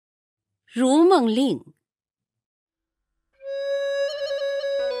如梦令。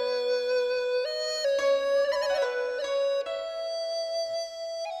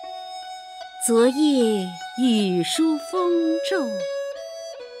昨夜雨疏风骤，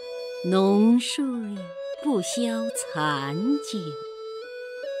浓睡不消残酒。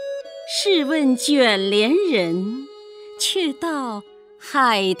试问卷帘人，却道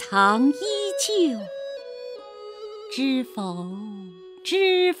海棠依旧。知否，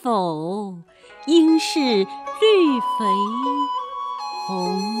知否，应是绿肥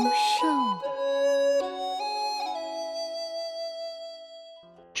红瘦。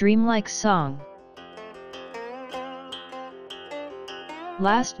Dreamlike song.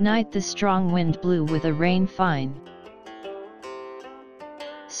 Last night the strong wind blew with a rain fine.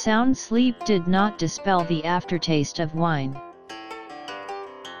 Sound sleep did not dispel the aftertaste of wine.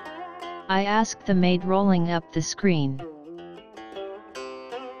 I asked the maid rolling up the screen.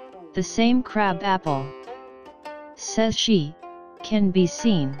 The same crab apple, says she, can be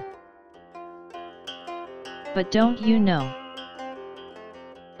seen. But don't you know?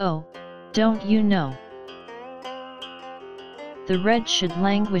 Oh, don't you know? The red should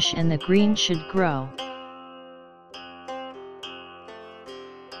languish and the green should grow.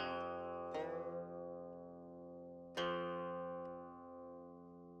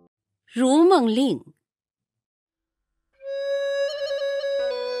 如梦令。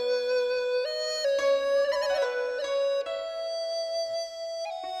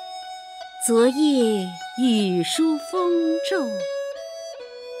昨夜雨疏风骤，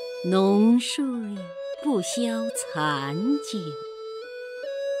浓睡不消残酒。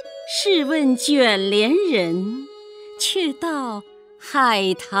试问卷帘人，却道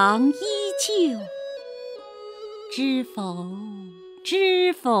海棠依旧。知否，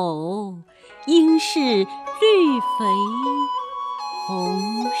知否，应是绿肥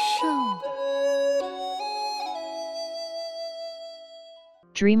红瘦。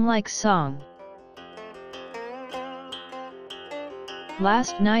Dreamlike song.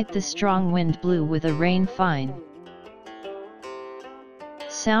 Last night the strong wind blew with a rain fine.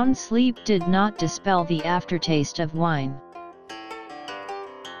 Sound sleep did not dispel the aftertaste of wine.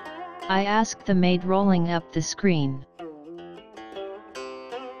 I asked the maid rolling up the screen.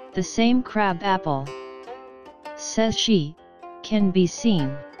 The same crab apple, says she, can be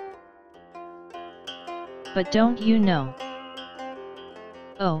seen. But don't you know?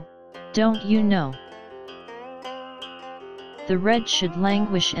 Oh, don't you know? The red should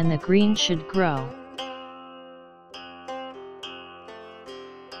languish and the green should grow.